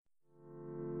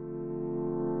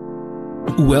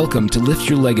Welcome to Lift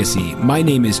Your Legacy. My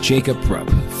name is Jacob Prupp,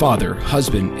 father,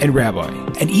 husband, and rabbi.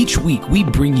 And each week we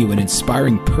bring you an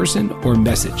inspiring person or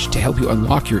message to help you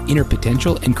unlock your inner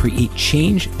potential and create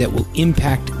change that will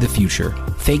impact the future.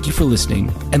 Thank you for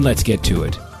listening, and let's get to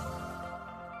it.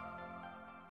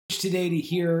 Today to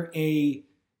hear a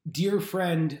dear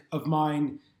friend of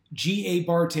mine, G.A.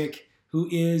 Bartik, who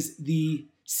is the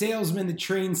salesman, the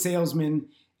trained salesman,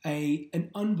 an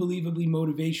unbelievably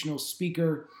motivational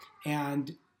speaker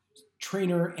and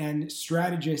trainer and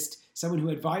strategist, someone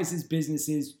who advises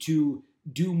businesses to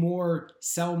do more,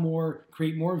 sell more,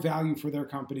 create more value for their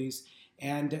companies.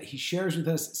 And he shares with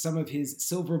us some of his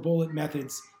silver bullet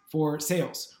methods for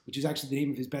sales, which is actually the name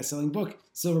of his best-selling book,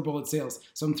 Silver Bullet Sales.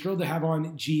 So I'm thrilled to have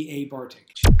on G.A.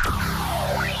 Bartik.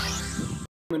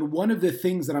 And one of the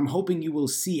things that I'm hoping you will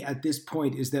see at this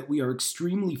point is that we are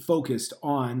extremely focused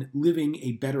on living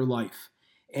a better life.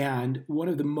 And one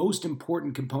of the most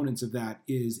important components of that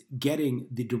is getting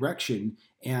the direction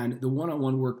and the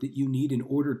one-on-one work that you need in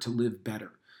order to live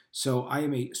better. So I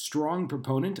am a strong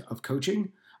proponent of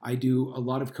coaching. I do a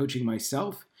lot of coaching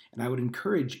myself, and I would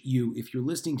encourage you, if you're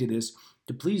listening to this,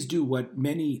 to please do what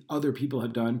many other people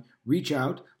have done. Reach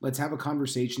out. Let's have a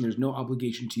conversation. There's no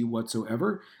obligation to you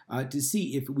whatsoever to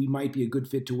see if we might be a good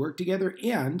fit to work together.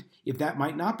 And if that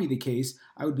might not be the case,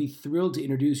 I would be thrilled to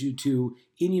introduce you to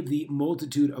any of the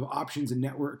multitude of options and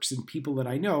networks and people that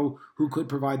I know who could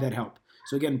provide that help.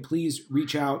 So again, please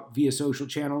reach out via social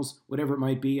channels, whatever it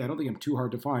might be. I don't think I'm too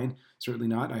hard to find. Certainly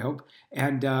not, I hope.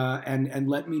 And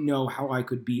let me know how I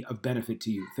could be of benefit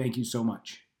to you. Thank you so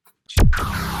much.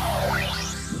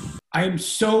 I am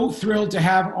so thrilled to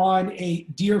have on a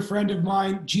dear friend of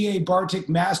mine, G.A. Bartik,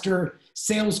 master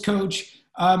sales coach.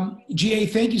 G.A.,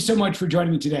 thank you so much for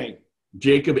joining me today.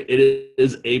 Jacob, it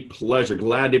is a pleasure.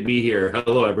 Glad to be here.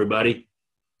 Hello, everybody.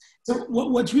 So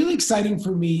what's really exciting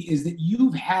for me is that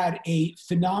you've had a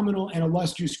phenomenal and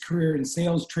illustrious career in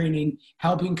sales training,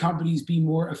 helping companies be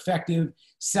more effective,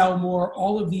 sell more,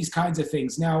 all of these kinds of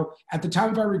things. Now, at the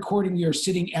time of our recording, we are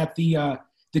sitting at the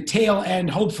tail end,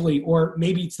 hopefully, or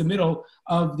maybe it's the middle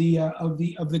of the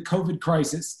COVID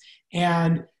crisis,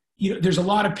 and there's a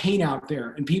lot of pain out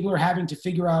there, and people are having to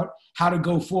figure out how to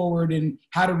go forward and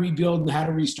how to rebuild and how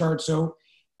to restart. So,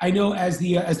 I know as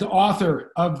the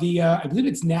author of the I believe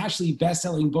it's nationally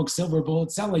best-selling book, Silver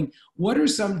Bullet Selling, what are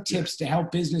some tips to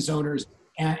help business owners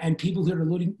and people that are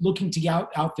looking to get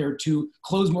out there to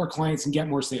close more clients and get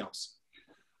more sales?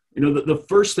 The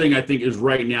first thing I think is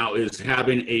right now is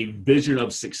having a vision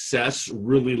of success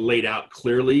really laid out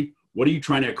clearly. What are you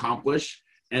trying to accomplish?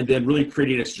 And then really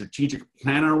creating a strategic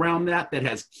plan around that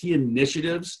has key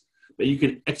initiatives that you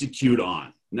can execute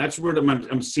on. And that's where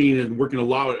I'm seeing and working a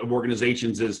lot of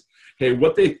organizations is, hey,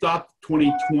 what they thought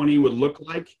 2020 would look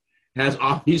like has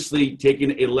obviously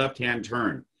taken a left-hand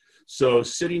turn. So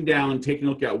sitting down and taking a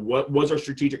look at what was our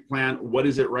strategic plan, what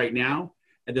is it right now,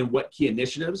 and then what key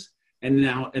initiatives. And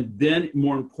then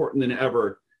more important than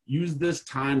ever, use this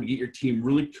time to get your team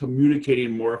really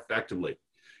communicating more effectively.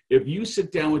 If you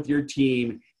sit down with your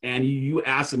team and you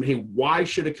ask them, hey, why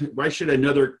should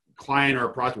another client or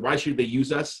a prospect, why should they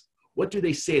use us? What do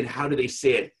they say and how do they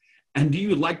say it? And do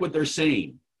you like what they're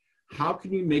saying? How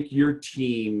can you make your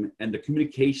team and the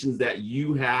communications that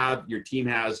your team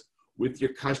has with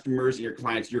your customers and your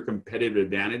clients, your competitive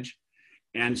advantage?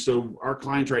 And so our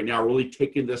clients right now are really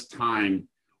taking this time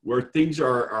where things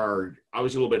are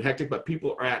obviously a little bit hectic, but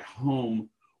people are at home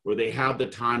where they have the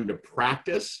time to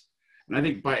practice. And I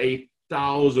think by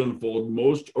 1,000-fold,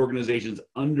 most organizations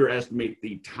underestimate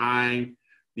the time,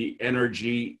 the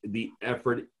energy, the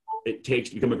effort it takes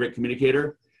to become a great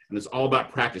communicator. And it's all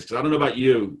about practice. Because I don't know about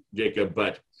you, Jacob,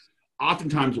 but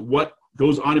oftentimes what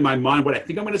goes on in my mind, what I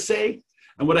think I'm going to say,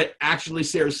 and what I actually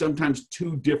say are sometimes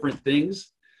two different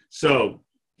things. So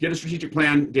get a strategic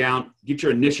plan down, get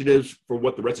your initiatives for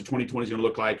what the rest of 2020 is going to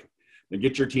look like, and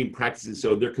get your team practicing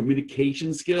so their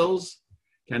communication skills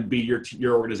can be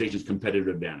your organization's competitive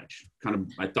advantage. Kind of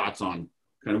my thoughts on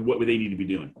kind of what they need to be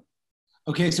doing.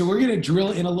 Okay, so we're going to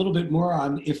drill in a little bit more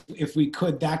on, if we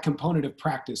could, that component of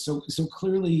practice. So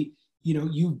clearly,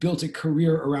 you've built a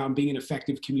career around being an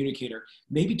effective communicator.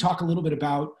 Maybe talk a little bit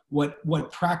about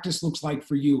what practice looks like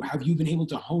for you. Have you been able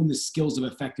to hone the skills of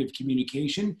effective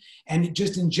communication? And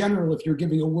just in general, if you're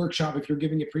giving a workshop, if you're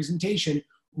giving a presentation,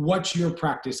 what's your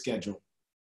practice schedule?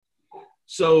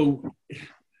 So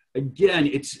again,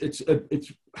 it's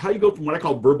how you go from what I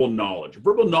call verbal knowledge.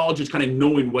 Verbal knowledge is kind of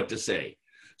knowing what to say.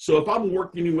 So if I'm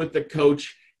working with the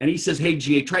coach and he says, hey,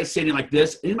 GA, try saying it like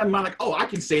this. And in my mind, like, oh, I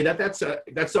can say that.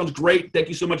 That sounds great. Thank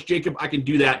you so much, Jacob. I can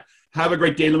do that. Have a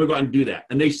great day. Let me go out and do that.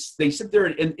 And they sit there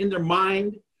and in their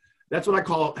mind, That's what I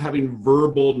call having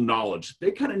verbal knowledge.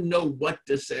 They kind of know what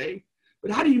to say,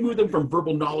 but how do you move them from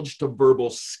verbal knowledge to verbal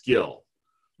skill?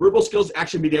 Verbal skills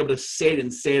actually being able to say it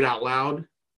and say it out loud,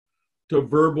 to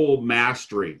verbal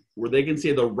mastery, where they can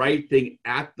say the right thing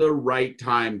at the right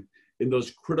time in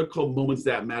those critical moments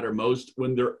that matter most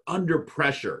when they're under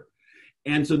pressure.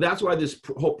 And so that's why this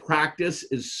whole practice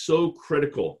is so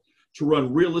critical, to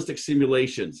run realistic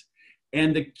simulations.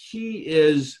 And the key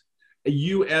is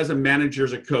you as a manager,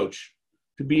 as a coach,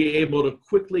 to be able to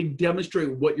quickly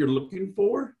demonstrate what you're looking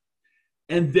for,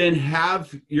 and then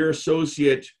have your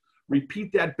associate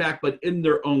repeat that back, but in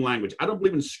their own language. I don't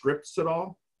believe in scripts at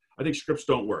all. I think scripts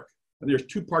don't work. And there's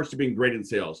two parts to being great in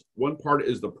sales. One part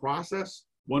is the process.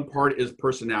 One part is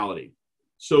personality.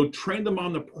 So train them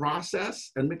on the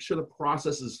process and make sure the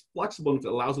process is flexible and it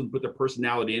allows them to put their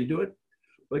personality into it.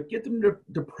 But get them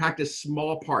to practice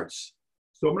small parts.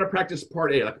 So I'm going to practice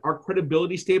part A. Like our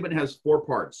credibility statement has 4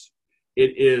 parts.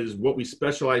 It is what we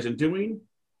specialize in doing,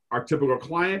 our typical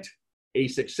client, a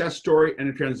success story, and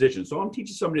a transition. So I'm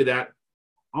teaching somebody that.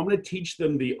 I'm going to teach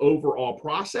them the overall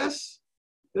process.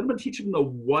 Then I'm going to teach them the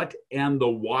what and the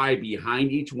why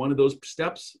behind each one of those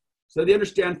steps, so they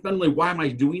understand fundamentally, why am I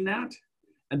doing that?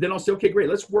 And then I'll say, okay, great,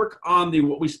 let's work on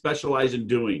what we specialize in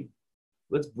doing.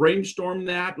 Let's brainstorm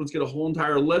that. Let's get a whole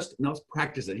entire list, and let's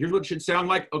practice it. Here's what it should sound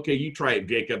like. Okay, you try it,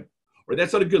 Jacob. Or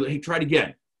that's not a good, hey, try it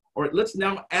again. All right, let's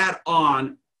now add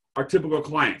on our typical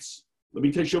clients. Let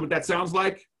me show what that sounds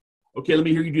like. Okay, let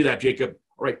me hear you do that, Jacob.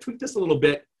 All right, tweak this a little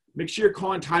bit. Make sure you're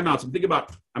calling timeouts. And think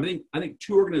about, I think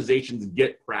 2 organizations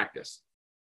get practice: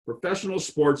 professional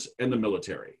sports and the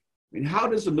military. I mean, how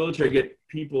does the military get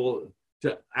people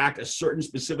to act a certain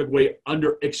specific way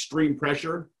under extreme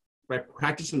pressure? By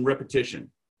practice and repetition.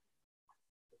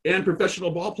 And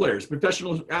professional ball players,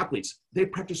 professional athletes, they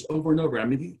practice over and over. I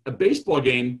mean, a baseball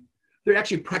game, they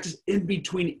actually practice in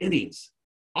between innings.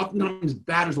 Oftentimes,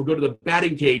 batters will go to the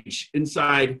batting cage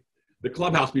inside the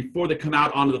clubhouse before they come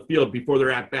out onto the field, before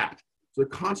they're at bat. So they're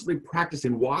constantly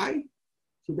practicing. Why?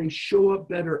 So they show up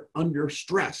better under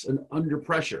stress and under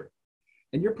pressure.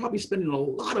 And you're probably spending a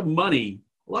lot of money,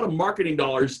 a lot of marketing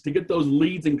dollars to get those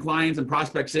leads and clients and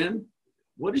prospects in.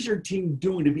 What is your team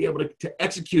doing to be able to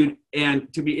execute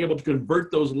and to be able to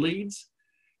convert those leads?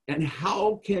 And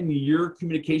how can your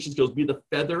communication skills be the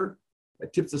feather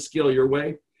that tips the scale your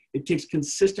way? It takes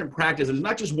consistent practice. And it's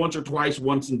not just once or twice,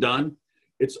 once and done.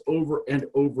 It's over and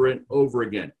over and over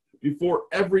again. Before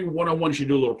every one-on-one, you should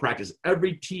do a little practice.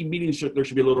 Every team meeting, there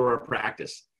should be a little more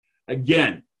practice.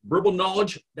 Again, verbal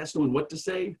knowledge, that's knowing what to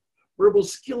say. Verbal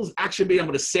skills, actually being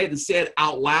able to say it and say it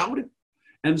out loud.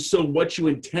 And so what you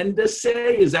intend to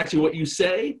say is actually what you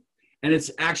say, and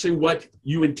it's actually what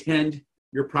you intend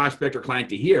your prospect or client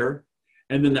to hear.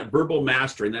 And then that verbal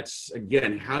mastery, and that's,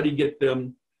 again, how do you get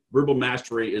them? Verbal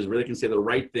mastery is where they can say the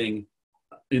right thing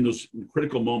in those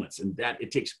critical moments, and that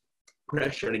it takes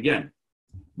pressure. And again,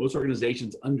 most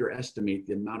organizations underestimate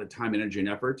the amount of time, energy, and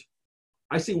effort.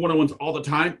 I see one-on-ones all the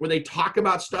time where they talk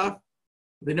about stuff,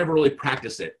 they never really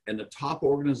practice it. And the top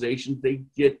organizations, they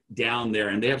get down there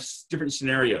and they have different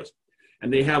scenarios,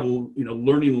 and they have,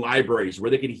 learning libraries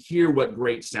where they can hear what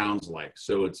great sounds like.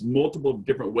 So it's multiple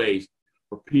different ways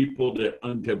for people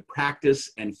to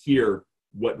practice and hear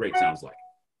what great sounds like.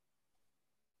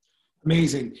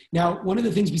 Amazing. Now, one of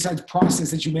the things besides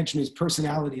process that you mentioned is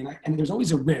personality. And there's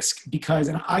always a risk because,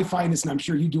 and I find this, and I'm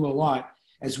sure you do a lot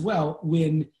as well,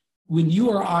 when you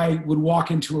or I would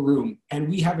walk into a room and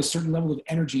we have a certain level of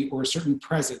energy or a certain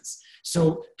presence.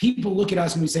 So people look at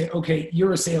us and we say, okay,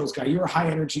 you're a sales guy, you're a high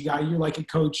energy guy, you're like a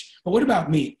coach, but what about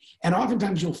me? And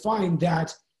oftentimes you'll find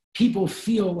that people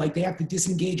feel like they have to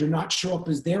disengage or not show up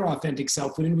as their authentic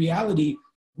self, when in reality,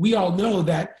 we all know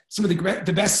that some of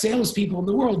the best salespeople in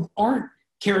the world aren't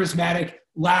charismatic,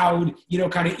 loud,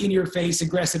 kind of in your face,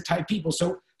 aggressive type people.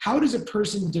 So how does a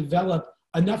person develop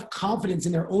enough confidence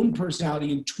in their own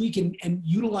personality and tweak and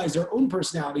utilize their own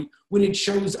personality when it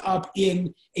shows up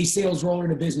in a sales role or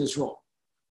in a business role?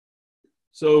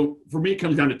 So for me, it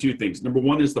comes down to 2 things. Number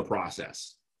 1 is the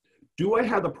process. Do I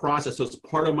have the process as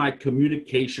part of my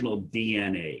communicational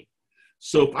DNA?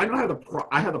 So if I don't have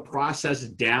I have the process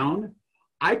down,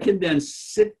 I can then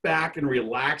sit back and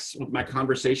relax with my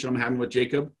conversation I'm having with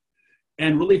Jacob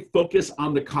and really focus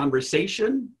on the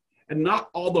conversation and not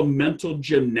all the mental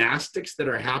gymnastics that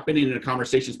are happening in a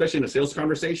conversation, especially in a sales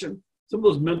conversation. Some of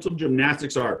those mental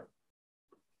gymnastics are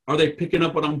they picking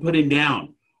up what I'm putting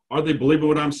down? Are they believing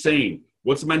what I'm saying?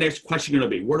 What's my next question going to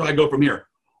be? Where do I go from here?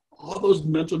 All those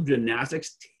mental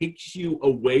gymnastics takes you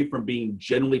away from being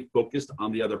genuinely focused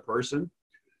on the other person.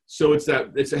 So it's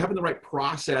having the right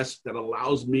process that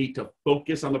allows me to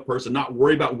focus on the person, not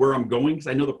worry about where I'm going because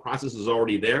I know the process is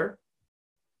already there.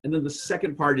 And then the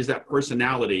second part is that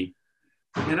personality.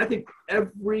 And I think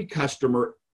every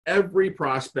customer, every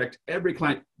prospect, every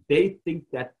client, they think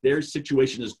that their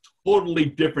situation is totally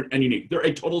different and unique. They're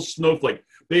a total snowflake.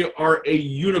 They are a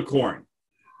unicorn.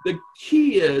 The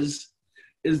key is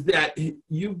that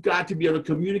you've got to be able to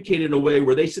communicate in a way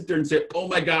where they sit there and say, oh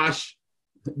my gosh,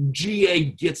 GA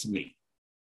gets me.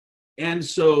 And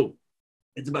so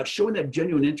it's about showing that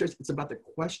genuine interest. It's about the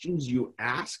questions you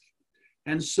ask.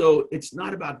 And so it's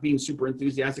not about being super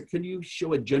enthusiastic. Can you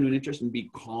show a genuine interest and be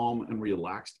calm and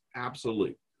relaxed?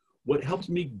 Absolutely. What helps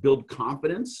me build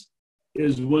confidence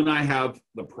is when I have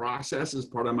the process as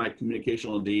part of my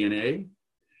communicational DNA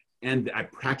and I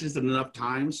practice it enough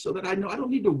times so that I know I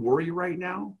don't need to worry right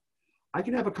now. I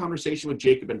can have a conversation with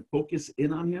Jacob and focus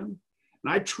in on him.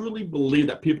 And I truly believe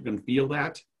that people can feel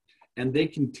that and they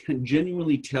can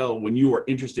genuinely tell when you are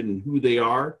interested in who they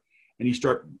are and you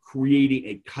start creating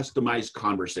a customized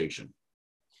conversation.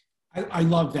 I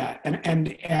love that.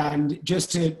 And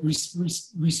just to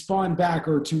respond back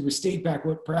or to restate back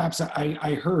what perhaps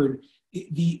I heard,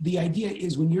 the idea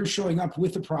is when you're showing up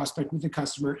with a prospect, with a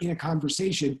customer in a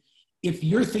conversation, if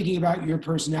you're thinking about your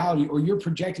personality or you're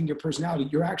projecting your personality,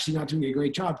 you're actually not doing a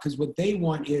great job because what they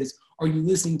want is, are you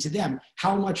listening to them?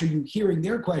 How much are you hearing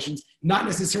their questions? Not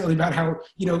necessarily about how,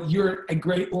 you're a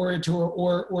great orator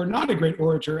or not a great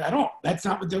orator at all. That's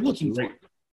not what they're looking for.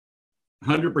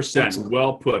 100%.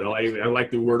 Well put. I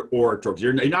like the word orator.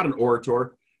 You're not an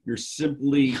orator. You're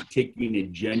simply taking a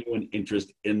genuine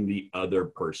interest in the other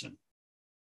person.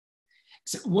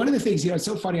 So one of the things, it's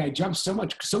so funny, I jumped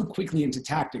so quickly into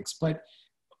tactics, but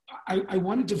I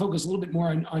wanted to focus a little bit more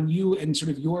on you and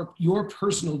sort of your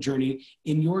personal journey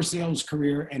in your sales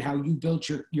career and how you built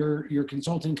your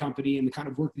consulting company and the kind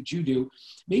of work that you do.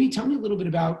 Maybe tell me a little bit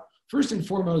about, first and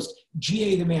foremost,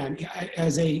 GA the man.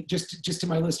 As just to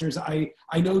my listeners, I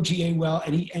know GA well,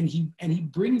 and he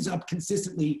brings up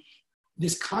consistently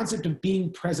this concept of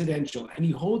being presidential, and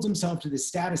he holds himself to the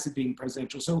status of being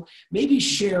presidential. So maybe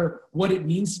share what it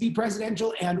means to be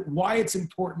presidential and why it's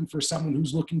important for someone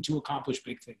who's looking to accomplish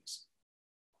big things.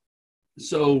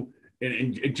 So,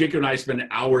 and Jacob and I spend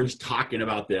hours talking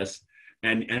about this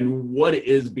and what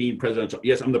is being presidential.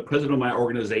 Yes, I'm the president of my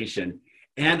organization.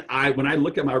 And when I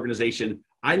look at my organization,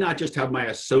 I not just have my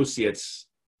associates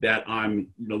that I'm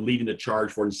leading the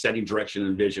charge for and setting direction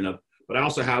and vision of, but I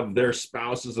also have their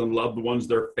spouses and loved ones,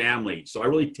 their family. So I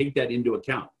really take that into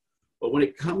account. But when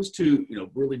it comes to,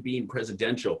 really being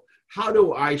presidential, how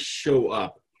do I show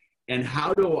up and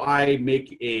how do I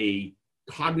make a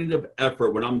cognitive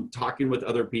effort when I'm talking with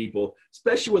other people,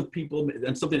 especially with people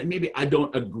and something that maybe I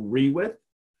don't agree with?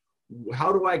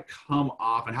 How do I come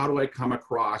off and how do I come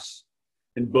across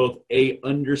in both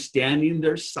understanding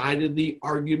their side of the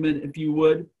argument, if you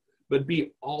would, but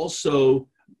B, also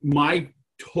my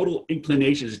total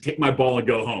inclination is to take my ball and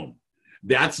go home.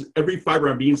 That's every fiber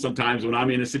I'm being sometimes when I'm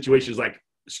in a situation is like,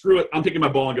 screw it, I'm taking my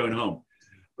ball and going home.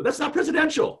 But that's not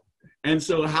presidential. And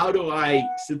so how do I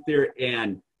sit there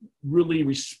and really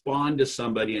respond to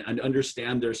somebody and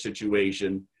understand their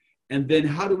situation? And then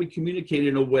how do we communicate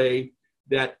in a way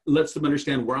that lets them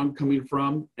understand where I'm coming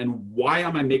from and why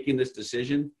am I making this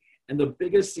decision? And the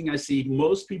biggest thing I see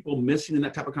most people missing in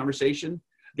that type of conversation,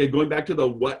 again, going back to the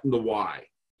what and the why.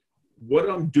 What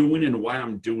I'm doing and why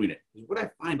I'm doing it. What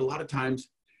I find a lot of times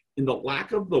in the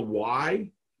lack of the why,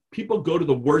 people go to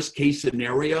the worst case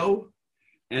scenario.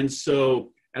 And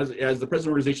so as the president of the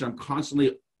organization, I'm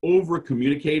constantly over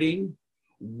communicating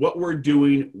what we're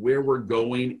doing, where we're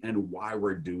going, and why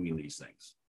we're doing these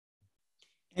things.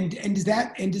 And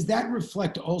does that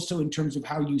reflect also in terms of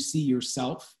how you see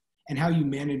yourself and how you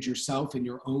manage yourself and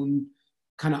your own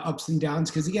kind of ups and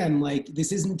downs? Because again,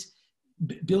 this isn't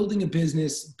building a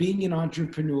business, being an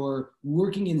entrepreneur,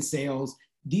 working in sales.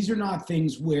 These are not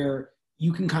things where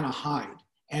you can kind of hide,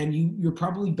 and you're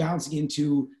probably bouncing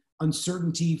into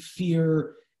uncertainty,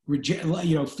 fear,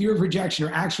 fear of rejection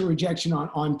or actual rejection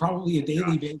on probably a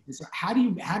daily basis. How do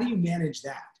you manage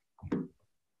that?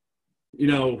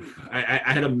 I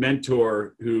had a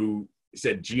mentor who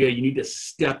said, GA, you need to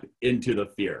step into the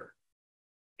fear.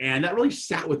 And that really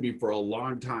sat with me for a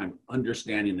long time,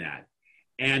 understanding that.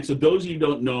 And so those of you who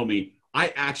don't know me,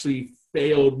 I actually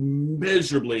failed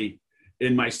miserably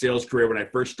in my sales career when I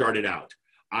first started out.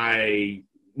 I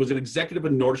was an executive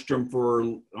at Nordstrom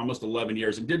for almost 11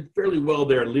 years and did fairly well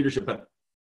there in leadership, but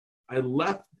I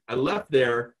left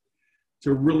there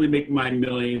to really make my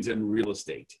millions in real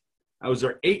estate. I was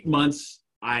there 8 months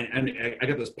I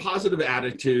got this positive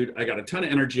attitude. I got a ton of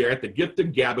energy. I got the gift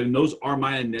of gab, and those are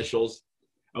my initials.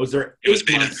 I was there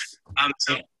 8 months.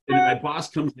 And my boss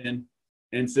comes in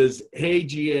and says, "Hey,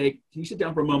 GA, can you sit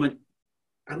down for a moment?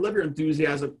 I love your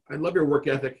enthusiasm. I love your work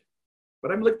ethic.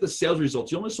 But I'm looking at the sales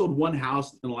results. You only sold one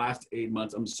house in the last 8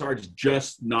 months. I'm sorry, it's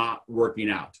just not working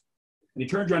out." And he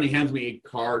turns around and he hands me a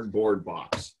cardboard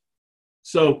box.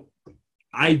 So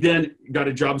I then got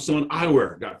a job selling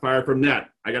eyewear, got fired from that.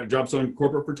 I got a job selling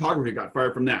corporate photography, got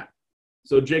fired from that.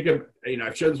 So Jacob,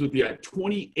 I've shared this with you. At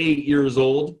 28 years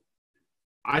old,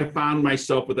 I found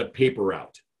myself with a paper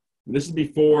route. And this is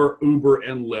before Uber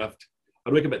and Lyft.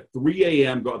 I'd wake up at 3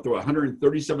 a.m., go through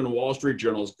 137 Wall Street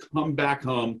journals, come back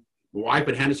home. My wife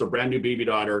had handed us a brand new baby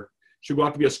daughter. She'd go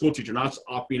out to be a school teacher, not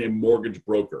off being a mortgage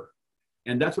broker.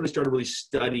 And that's when I started really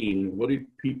studying, what do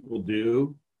people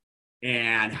do?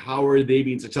 And how are they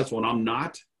being successful and I'm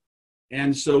not?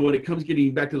 And so when it comes to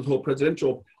getting back to this whole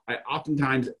presidential, I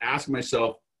oftentimes ask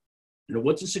myself,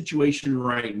 what's the situation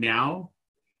right now?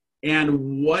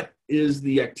 And what is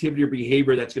the activity or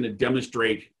behavior that's going to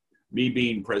demonstrate me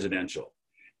being presidential?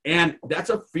 And that's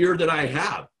a fear that I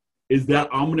have, is that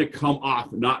I'm going to come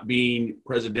off not being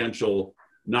presidential,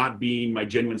 not being my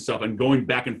genuine self, and going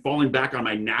back and falling back on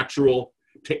my natural,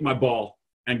 take my ball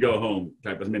and go home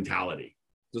type of mentality.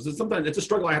 So sometimes it's a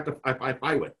struggle I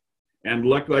fight with. And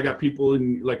luckily I got people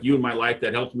like you in my life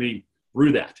that helped me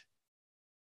through that.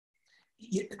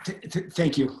 Yeah,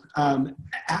 thank you.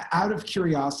 Out of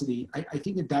curiosity, I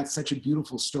think that that's such a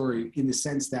beautiful story in the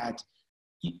sense that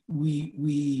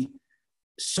we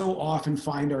so often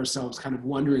find ourselves kind of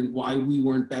wondering why we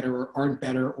weren't better or aren't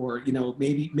better, or,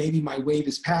 maybe my wave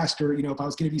is past, or, if I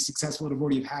was going to be successful, it would have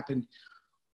already happened.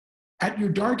 At your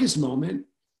darkest moment,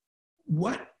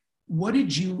 what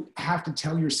did you have to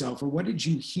tell yourself, or what did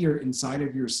you hear inside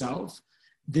of yourself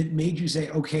that made you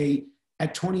say, okay,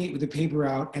 at 28 with a paper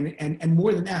out and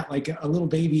more than that, like a little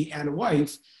baby and a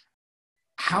wife,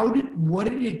 what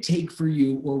did it take for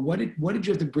you, or what did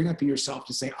you have to bring up in yourself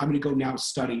to say, I'm going to go now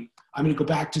study, I'm going to go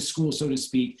back to school, so to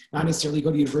speak, not necessarily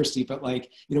go to university, but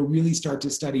really start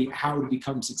to study how to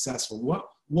become successful?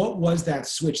 What was that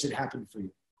switch that happened for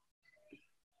you?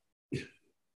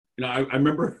 I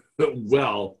remember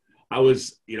well. I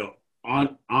was, I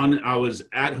was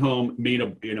at home,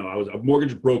 I was a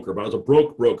mortgage broker, but I was a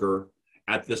broker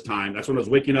at this time. That's when I was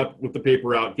waking up with the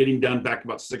paper out, getting done back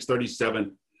about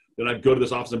 6:37. Then I'd go to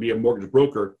this office and be a mortgage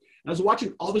broker. And I was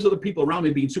watching all these other people around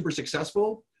me being super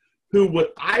successful, who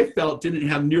what I felt didn't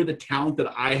have near the talent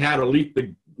that I had, or at least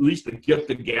the gift,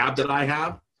 the gab that I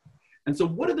have. And so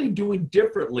what are they doing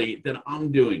differently than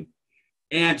I'm doing?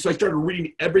 And so I started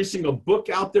reading every single book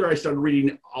out there. I started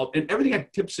reading and everything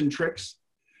had tips and tricks.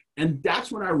 And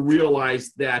that's when I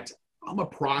realized that I'm a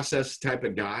process type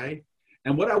of guy.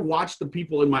 And what I watched the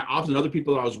people in my office and other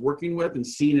people that I was working with and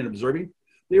seeing and observing,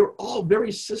 they were all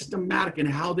very systematic in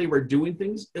how they were doing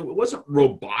things. It wasn't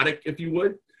robotic, if you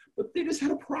would, but they just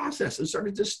had a process, and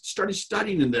started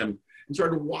studying them and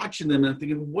started watching them and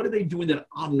thinking, what are they doing that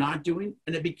I'm not doing?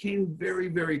 And it became very,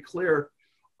 very clear.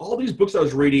 All these books I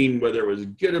was reading, whether it was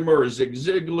Gitomer or Zig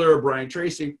Ziglar or Brian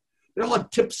Tracy, they all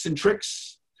had tips and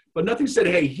tricks, but nothing said,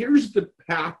 hey, here's the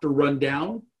path to run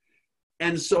down.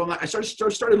 And so I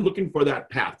started looking for that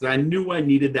path. I knew I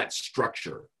needed that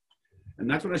structure. And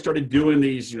that's when I started doing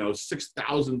these,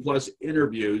 6,000 plus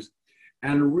interviews,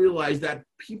 and realized that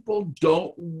people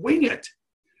don't wing it.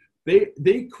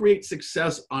 They create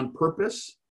success on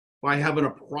purpose by having a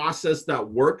process that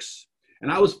works.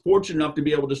 And I was fortunate enough to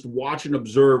be able to just watch and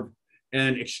observe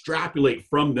and extrapolate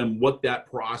from them what that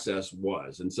process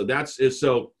was. And so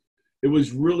so it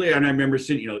was really, and I remember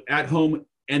sitting, at home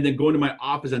and then going to my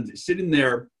office and sitting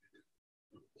there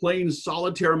playing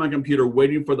solitaire on my computer,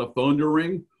 waiting for the phone to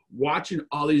ring, watching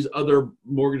all these other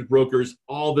mortgage brokers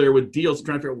all there with deals,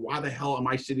 trying to figure out, why the hell am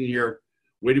I sitting here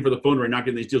waiting for the phone to ring, not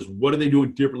getting these deals? What are they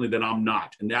doing differently than I'm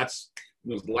not? And that's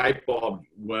this light bulb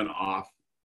went off.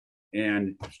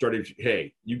 And started,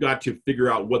 hey, you got to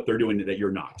figure out what they're doing that you're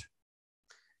not.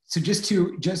 So just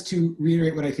to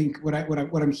reiterate what I think, what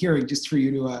I'm hearing, just for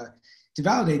you to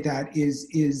validate that,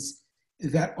 is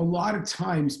that a lot of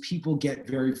times people get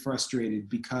very frustrated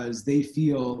because they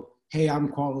feel, hey, I'm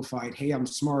qualified, hey, I'm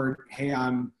smart, hey,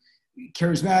 I'm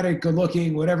charismatic, good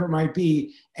looking, whatever it might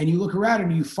be, and you look around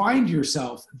and you find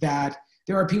yourself that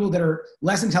there are people that are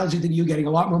less intelligent than you, getting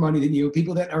a lot more money than you,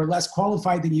 people that are less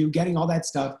qualified than you, getting all that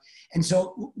stuff. And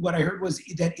so what I heard was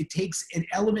that it takes an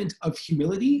element of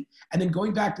humility, and then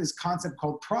going back to this concept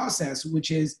called process,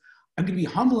 which is, I'm going to be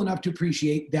humble enough to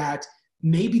appreciate that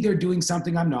maybe they're doing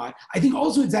something I'm not. I think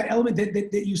also it's that element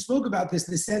that you spoke about, this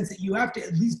sense that you have to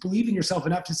at least believe in yourself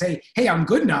enough to say, hey, I'm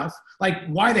good enough. Like,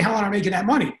 why the hell am I making that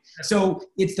money? So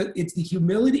it's the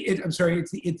humility.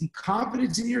 It's the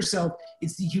confidence in yourself.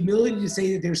 It's the humility to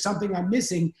say that there's something I'm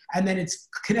missing. And then it's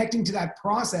connecting to that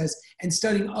process and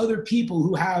studying other people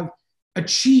who have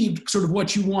achieved sort of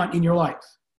what you want in your life.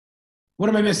 What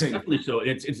am I missing? Definitely so.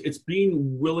 It's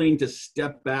being willing to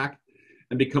step back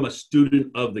and become a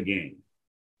student of the game.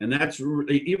 And that's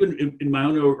even in my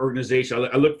own organization,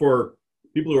 I look for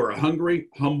people who are hungry,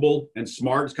 humble, and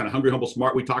smart. It's kind of hungry, humble,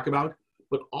 smart we talk about.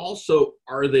 But also,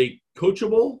 are they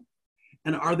coachable?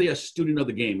 And are they a student of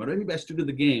the game? What I mean by student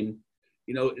of the game,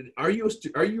 are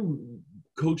you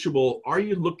coachable? Are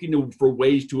you looking for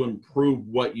ways to improve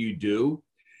what you do?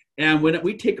 And when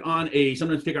we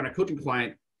sometimes take on a coaching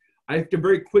client, I have to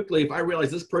very quickly, if I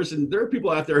realize this person, there are people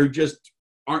out there who just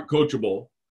aren't coachable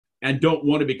and don't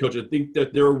want to be coached, think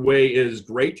that their way is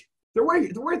great. Their way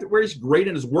is great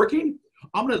and is working.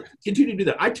 I'm going to continue to do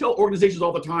that. I tell organizations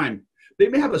all the time, they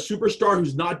may have a superstar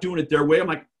who's not doing it their way. I'm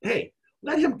like, hey,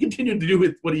 let him continue to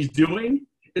do what he's doing.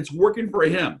 It's working for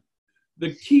him.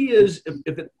 The key is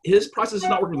if his process is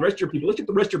not working with the rest of your people, let's get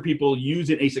the rest of your people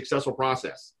using a successful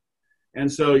process.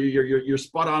 And so you're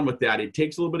spot on with that. It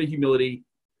takes a little bit of humility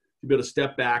to be able to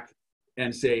step back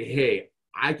and say, hey,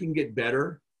 I can get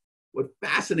better. What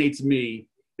fascinates me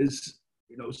is,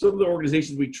 some of the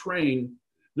organizations we train,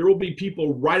 there will be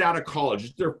people right out of college.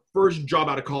 It's their first job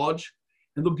out of college.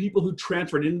 And the people who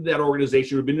transferred into that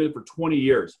organization who've been in it for 20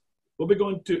 years, they'll be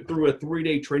going through a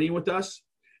 3-day training with us.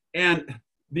 And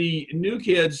the new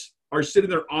kids are sitting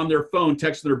there on their phone,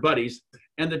 texting their buddies.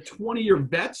 And the 20-year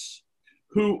vets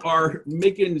who are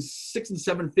making 6 and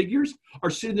 7 figures are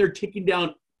sitting there taking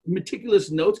down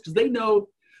meticulous notes because they know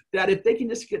that if they can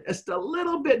just get just a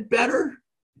little bit better,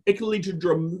 it can lead to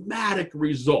dramatic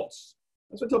results.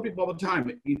 That's what I tell people all the time.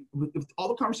 With all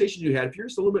the conversations you had, if you're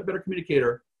just a little bit better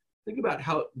communicator, think about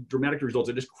how dramatic results.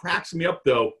 It just cracks me up,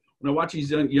 though, when I watch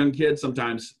these young kids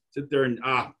sometimes sit there and,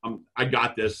 I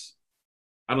got this.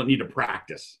 I don't need to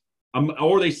practice.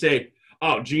 Or they say,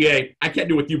 oh, GA, I can't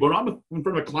do it with you, but when I'm in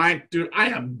front of a client, dude, I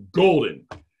am golden.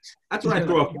 That's when I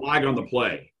throw a flag on the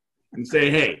play and say,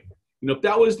 hey, if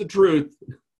that was the truth,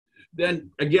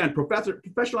 then again,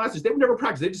 professional athletes, they would never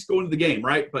practice. They just go into the game,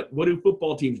 right? But what do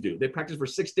football teams do? They practice for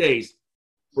 6 days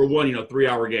for one,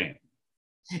 3-hour game.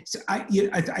 So I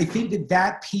think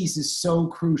that piece is so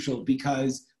crucial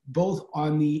because both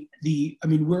on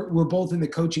we're both in the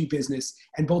coaching business,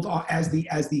 and both as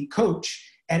the coach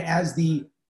and as the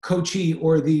coachee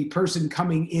or the person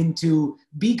coming in to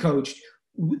be coached,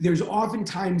 there's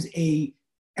oftentimes a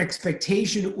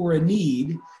expectation or a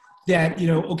need that,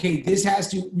 okay, this has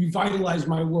to revitalize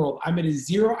my world. I'm at a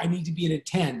 0, I need to be at a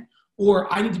 10.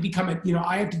 Or I need to become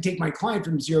I have to take my client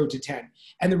from 0 to 10.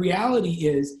 And the reality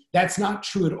is that's not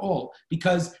true at all,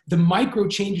 because the micro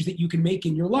changes that you can make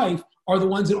in your life are the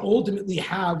ones that ultimately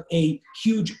have a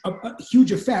huge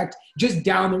effect just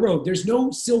down the road. There's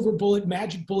no silver bullet,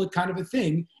 magic bullet kind of a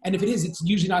thing. And if it is, it's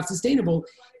usually not sustainable.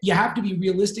 You have to be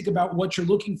realistic about what you're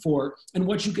looking for and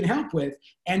what you can help with,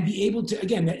 and be able to,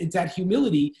 again, it's that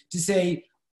humility to say,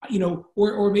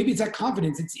 or maybe it's that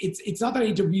confidence. It's not that I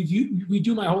need to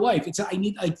redo my whole life. It's I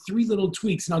need like 3 little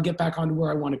tweaks and I'll get back onto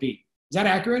where I want to be. Is that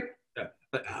accurate?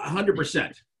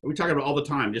 100%. We talk about it all the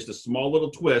time. Just a small little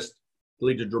twist to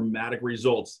lead to dramatic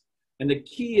results. And the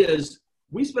key is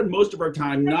we spend most of our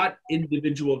time not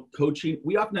individual coaching.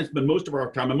 We often spend most of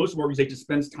our time, and most of our organization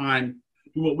spends time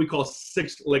doing what we call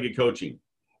 6-legged coaching.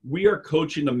 We are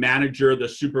coaching the manager, the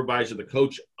supervisor, the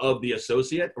coach of the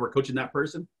associate, or we're coaching that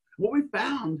person. What we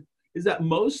found is that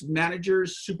most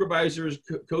managers, supervisors,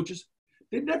 coaches,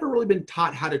 they've never really been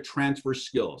taught how to transfer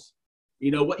skills.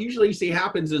 What usually you see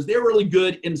happens is they're really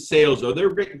good in sales, or they're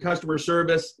great in customer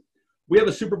service. We have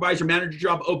a supervisor manager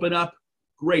job open up.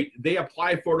 Great. They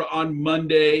apply for it on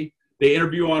Monday. They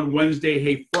interview on Wednesday.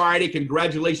 Hey, Friday,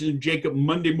 congratulations, Jacob.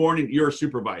 Monday morning, you're a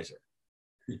supervisor.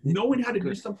 Knowing how to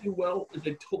do something well is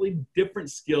a totally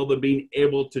different skill than being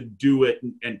able to do it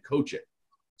and coach it.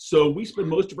 So we spend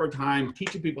most of our time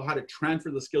teaching people how to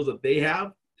transfer the skills that they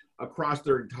have across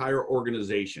their entire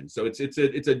organization. So it's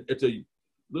a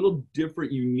little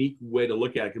different, unique way to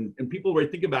look at it. And people, when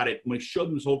they think about it, when I show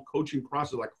them this whole coaching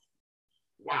process, like,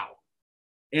 wow.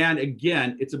 And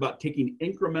again, it's about taking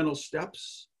incremental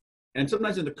steps. And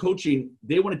sometimes in the coaching,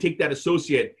 they want to take that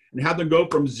associate and have them go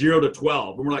from 0 to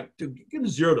 12. And we're like, dude, get them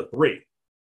 0 to 3.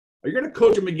 Are you going to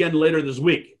coach them again later this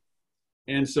week?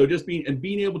 And so just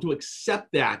being able to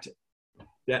accept that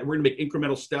we're going to make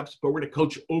incremental steps, but we're going to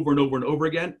coach over and over and over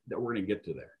again, that we're going to get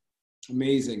to there.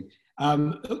 Amazing.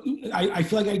 I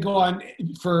feel like I go on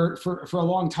for a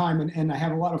long time, and I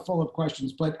have a lot of follow-up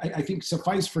questions, but I think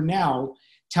suffice for now.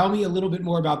 Tell me a little bit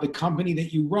more about the company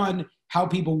that you run, how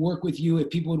people work with you. If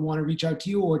people would want to reach out to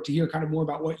you or to hear kind of more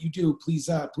about what you do, please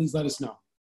let us know.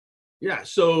 Yeah,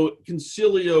 so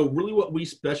Concilio, really what we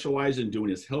specialize in doing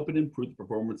is helping improve the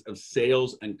performance of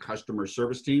sales and customer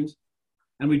service teams.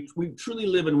 And we truly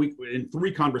live in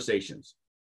three conversations.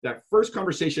 That first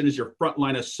conversation is your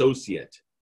frontline associate,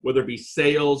 whether it be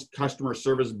sales, customer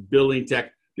service, billing, tech.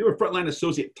 If you're a frontline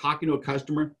associate talking to a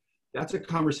customer, that's a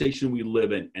conversation we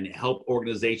live in and help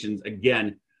organizations,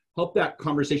 again, help that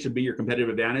conversation be your competitive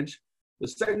advantage. The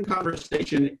second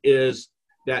conversation is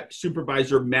that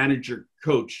supervisor, manager,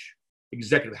 coach,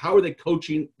 executive. How are they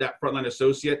coaching that frontline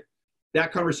associate?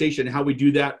 That conversation, how we do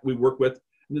that, we work with.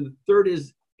 And then the third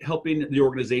is helping the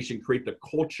organization create the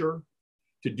culture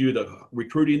to do the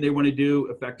recruiting they want to do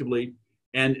effectively.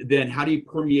 And then how do you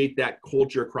permeate that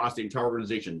culture across the entire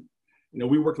organization? You know,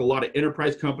 we work with a lot of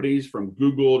enterprise companies from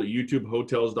Google to YouTube,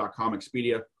 Hotels.com,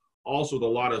 Expedia, also with a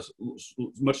lot of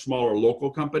much smaller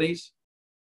local companies.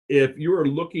 If you are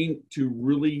looking to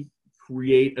really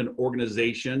create an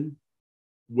organization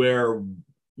where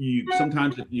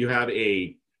sometimes if you have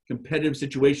a competitive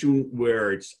situation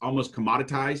where it's almost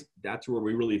commoditized, that's where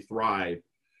we really thrive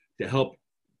to help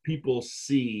people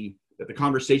see that the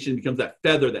conversation becomes that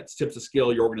feather that tips the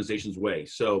scale your organization's way.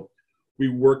 So we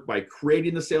work by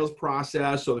creating the sales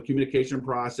process, so the communication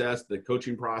process, the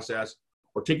coaching process,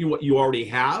 or taking what you already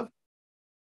have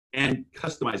and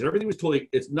customize it. Everything was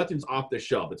nothing's off the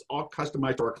shelf. It's all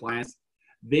customized to our clients.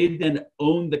 They then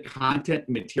own the content,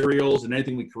 materials, and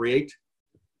anything we create.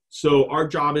 So our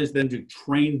job is then to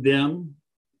train them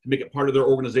to make it part of their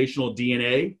organizational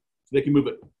DNA so they can move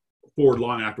it forward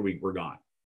long after we're gone.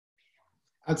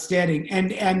 Outstanding.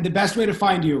 And the best way to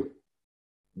find you?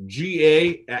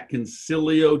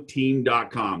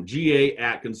 GA@concilioteam.com.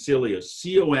 GA@concilio.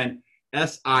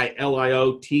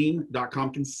 CONSILIO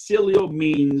team.com. Concilio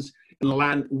means in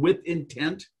Latin with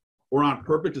intent or on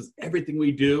purpose, is everything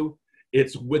we do.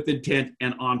 It's with intent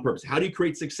and on purpose. How do you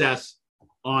create success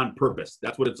on purpose?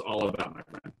 That's what it's all about, my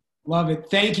friend. Love it.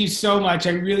 Thank you so much.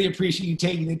 I really appreciate you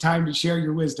taking the time to share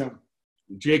your wisdom.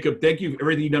 Jacob, thank you for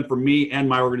everything you've done for me and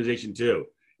my organization too.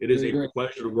 It is a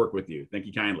pleasure to work with you. Thank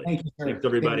you kindly. Thank you, sir. Thanks,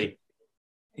 everybody.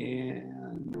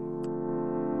 And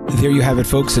there you have it,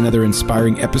 folks, another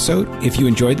inspiring episode. If you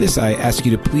enjoyed this, I ask you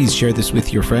to please share this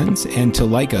with your friends and to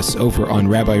like us over on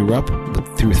Rabbi Rupp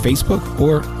through Facebook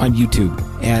or on YouTube.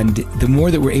 And the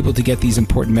more that we're able to get these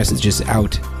important messages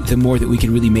out, the more that we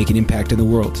can really make an impact in the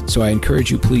world. So I encourage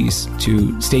you, please,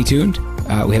 to stay tuned.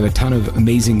 We have a ton of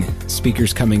amazing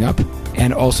speakers coming up,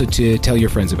 and also to tell your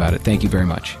friends about it. Thank you very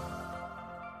much.